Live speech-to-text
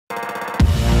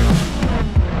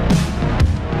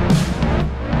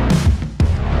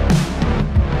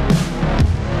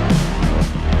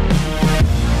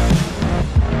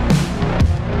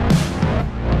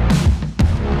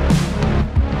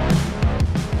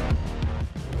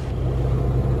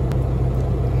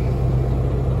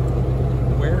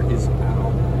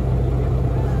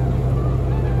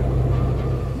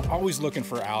always looking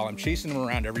for Al. I'm chasing him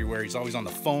around everywhere. He's always on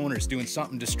the phone or he's doing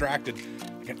something distracted.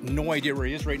 I got no idea where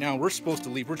he is right now. We're supposed to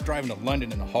leave. We're driving to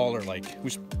London in the hauler. Like, we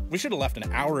should have left an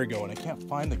hour ago, and I can't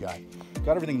find the guy.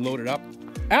 Got everything loaded up.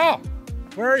 Al,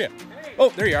 where are you? Hey, oh,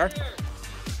 there you are. Here.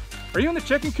 Are you in the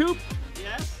chicken coop?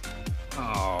 Yes.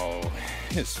 Oh,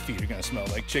 his feet are gonna smell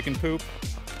like chicken poop.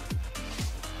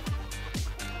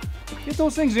 Get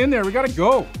those things in there. We gotta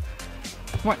go.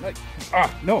 Come on, like,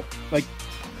 no, like,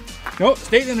 no,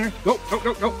 stay in there. Go, go,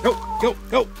 go, go, go, go,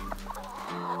 go.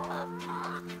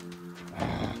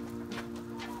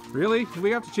 Really? Do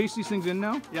we have to chase these things in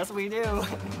now? Yes, we do.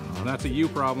 Oh, that's a you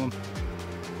problem.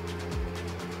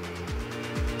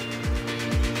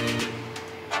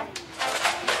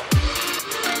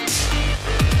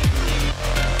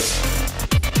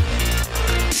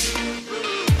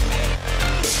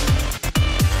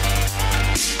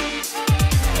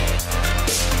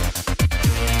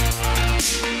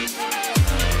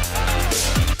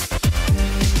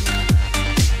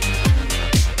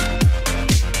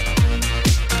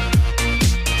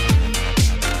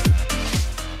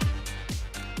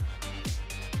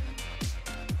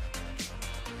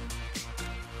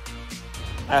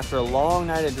 After a long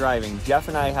night of driving, Jeff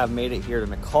and I have made it here to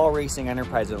McColl Racing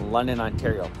Enterprises in London,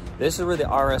 Ontario. This is where the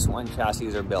RS1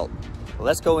 chassis are built. Well,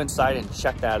 let's go inside and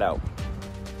check that out.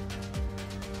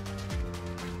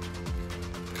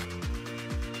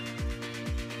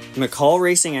 McColl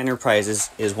Racing Enterprises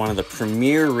is one of the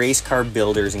premier race car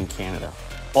builders in Canada.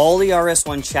 All the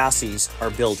RS1 chassis are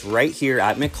built right here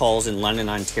at McColl's in London,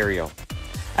 Ontario.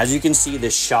 As you can see,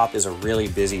 this shop is a really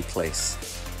busy place.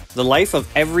 The life of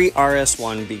every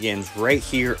RS1 begins right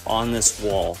here on this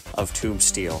wall of tube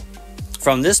steel.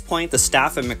 From this point, the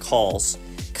staff at McColl's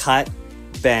cut,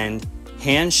 bend,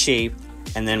 hand shape,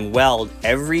 and then weld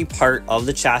every part of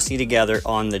the chassis together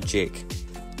on the jig.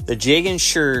 The jig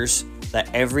ensures that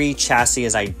every chassis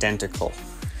is identical.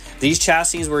 These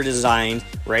chassis were designed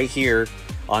right here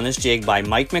on this jig by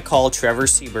Mike McColl, Trevor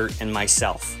Siebert, and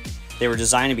myself. They were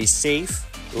designed to be safe,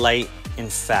 light,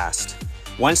 and fast.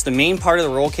 Once the main part of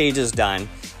the roll cage is done,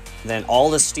 then all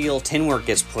the steel tin work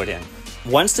gets put in.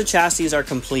 Once the chassis are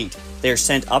complete, they are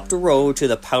sent up the road to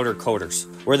the powder coaters,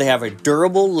 where they have a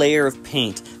durable layer of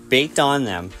paint baked on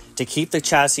them to keep the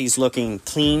chassis looking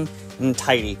clean and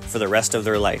tidy for the rest of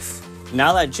their life.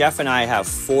 Now that Jeff and I have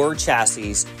 4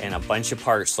 chassis and a bunch of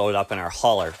parts loaded up in our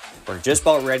hauler, we're just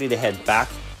about ready to head back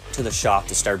to the shop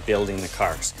to start building the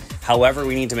cars. However,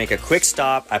 we need to make a quick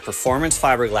stop at Performance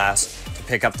Fiberglass to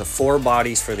pick up the 4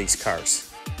 bodies for these cars.